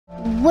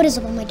What is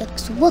up, all my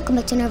ducks? Welcome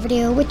back to another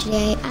video. Which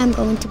today I'm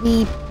going to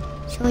be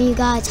showing you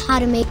guys how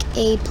to make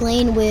a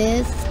plane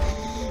with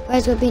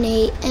Rise Weapon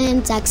 8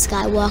 and Zack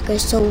Skywalker.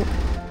 So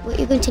what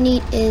you're going to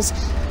need is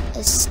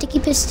a sticky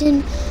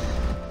piston,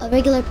 a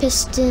regular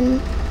piston,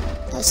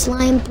 a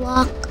slime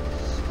block,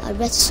 a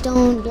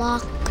redstone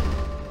block,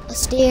 a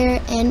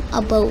stair, and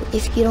a boat.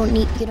 If you don't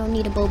need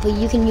a boat, but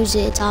you can use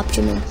it. It's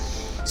optional.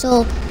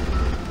 So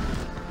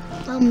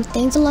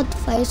thanks a lot to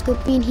Fire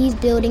Scorpion. He's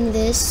building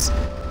this.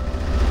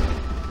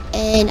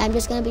 And I'm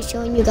just gonna be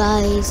showing you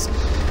guys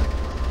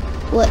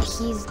what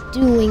he's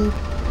doing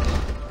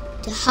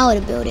to how to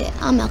build it.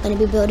 I'm not gonna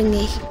be building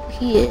it,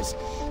 he is.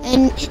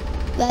 And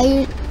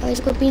Fire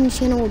Scorpion's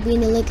channel will be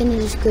in the link in the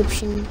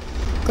description.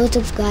 Go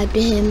subscribe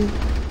to him.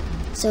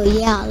 So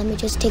yeah, let me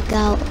just take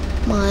out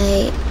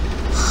my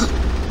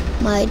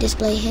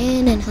display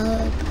hand and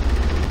hub.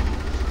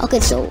 Okay,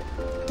 so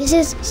this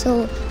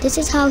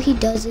is how he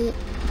does it.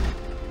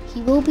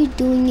 He will be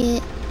doing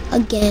it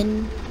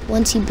again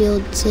once he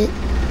builds it.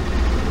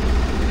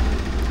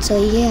 So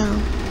yeah,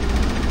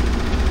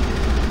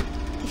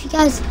 if you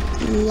guys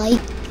like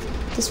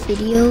this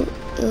video,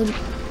 it would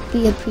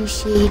be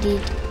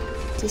appreciated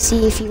to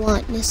see if you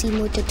want to see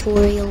more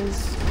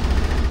tutorials.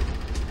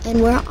 And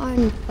we're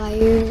on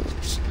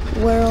Fire's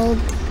World.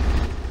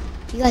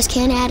 You guys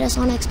can add us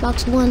on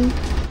Xbox One.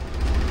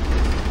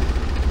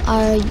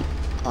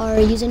 Our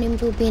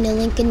usernames will be in a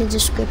link in the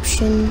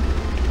description.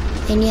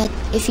 And yeah,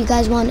 if you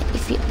guys want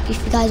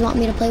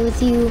me to play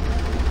with you,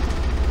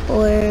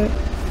 or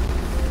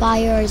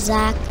Fire or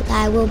Zack, that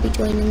I will be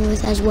joining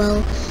with as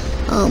well.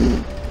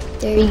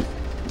 Their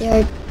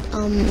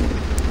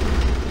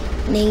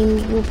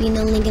names will be in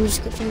the link in the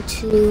description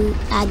to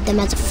add them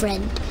as a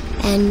friend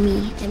and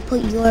me, and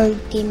put your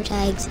gamer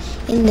tags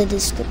in the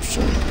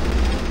description.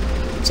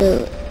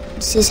 So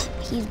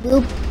he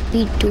will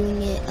be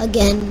doing it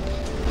again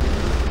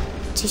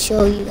to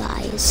show you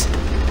guys.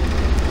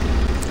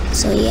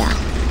 So yeah.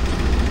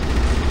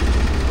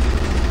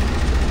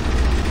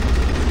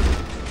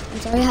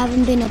 Sorry I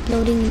haven't been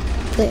uploading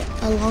for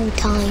a long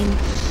time.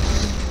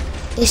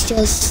 It's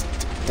just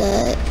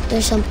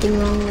there's something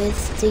wrong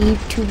with the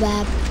YouTube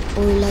app,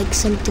 or like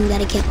something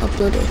that I can't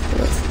upload it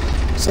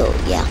with. So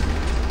yeah,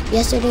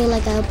 yesterday I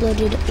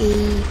uploaded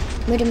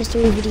a murder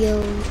mystery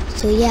video.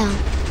 So yeah,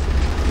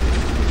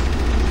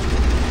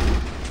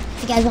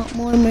 if you guys want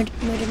more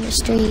murder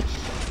mystery,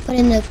 put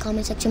in the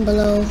comment section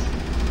below.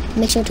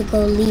 Make sure to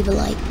go leave a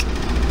like.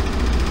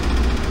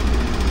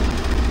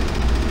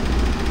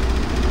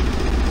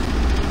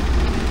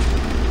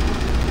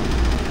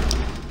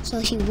 So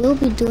he will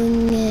be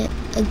doing it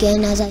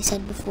again, as I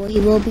said before.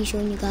 He will be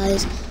showing you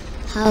guys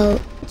how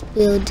to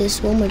build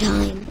this one more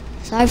time.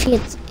 Sorry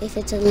if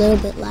it's a little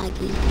bit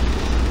laggy.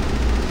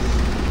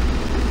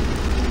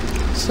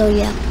 So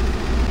yeah.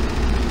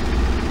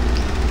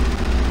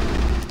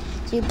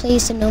 So you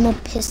place a normal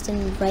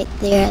piston right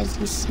there, as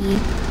you see.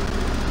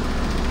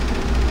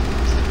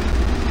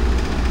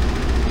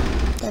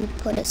 Then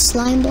put a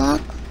slime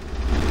block.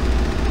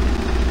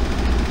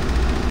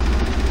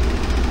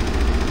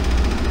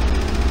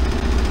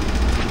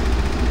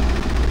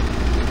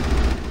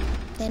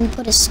 Then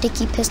put a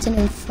sticky piston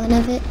in front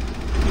of it,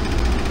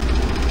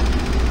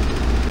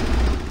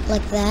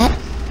 like that.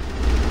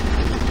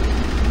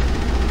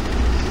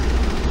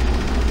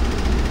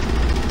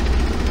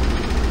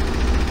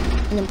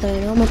 And then put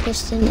a normal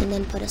piston, and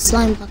then put a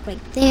slime block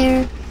right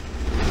there.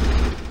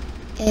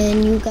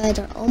 And you guys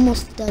are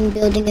almost done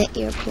building an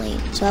airplane.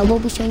 So I will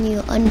be showing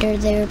you under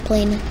the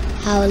airplane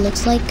how it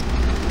looks like,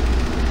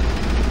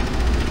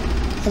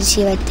 as you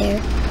see right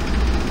there.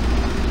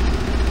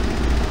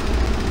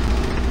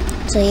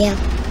 So yeah,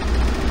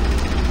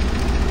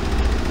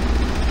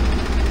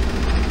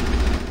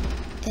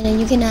 and then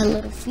you can add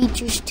little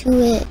features to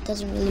it. It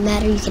doesn't really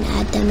matter, you can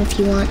add them if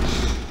you want,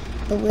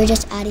 but we're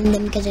just adding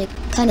them because it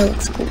kind of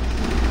looks cool.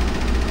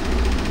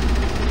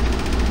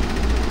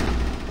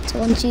 So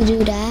once you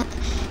do that,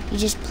 you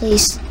just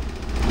place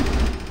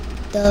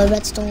the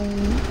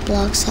redstone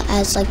blocks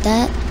as like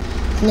that,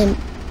 and then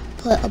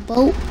put a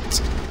boat,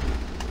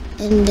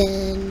 and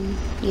then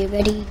you're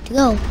ready to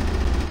go.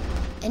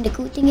 And the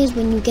cool thing is,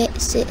 when you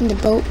sit in the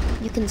boat,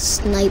 you can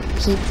snipe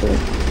people.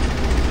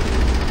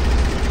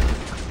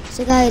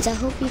 So guys, I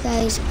hope you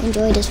guys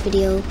enjoyed this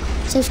video.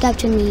 Subscribe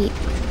to me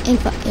and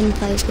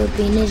Fire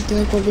Scorpion. His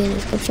link will be in the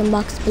description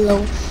box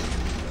below.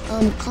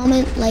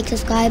 Comment, like,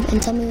 subscribe, and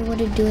tell me what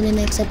to do in the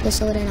next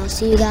episode. And I'll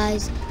see you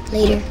guys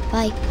later.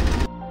 Bye.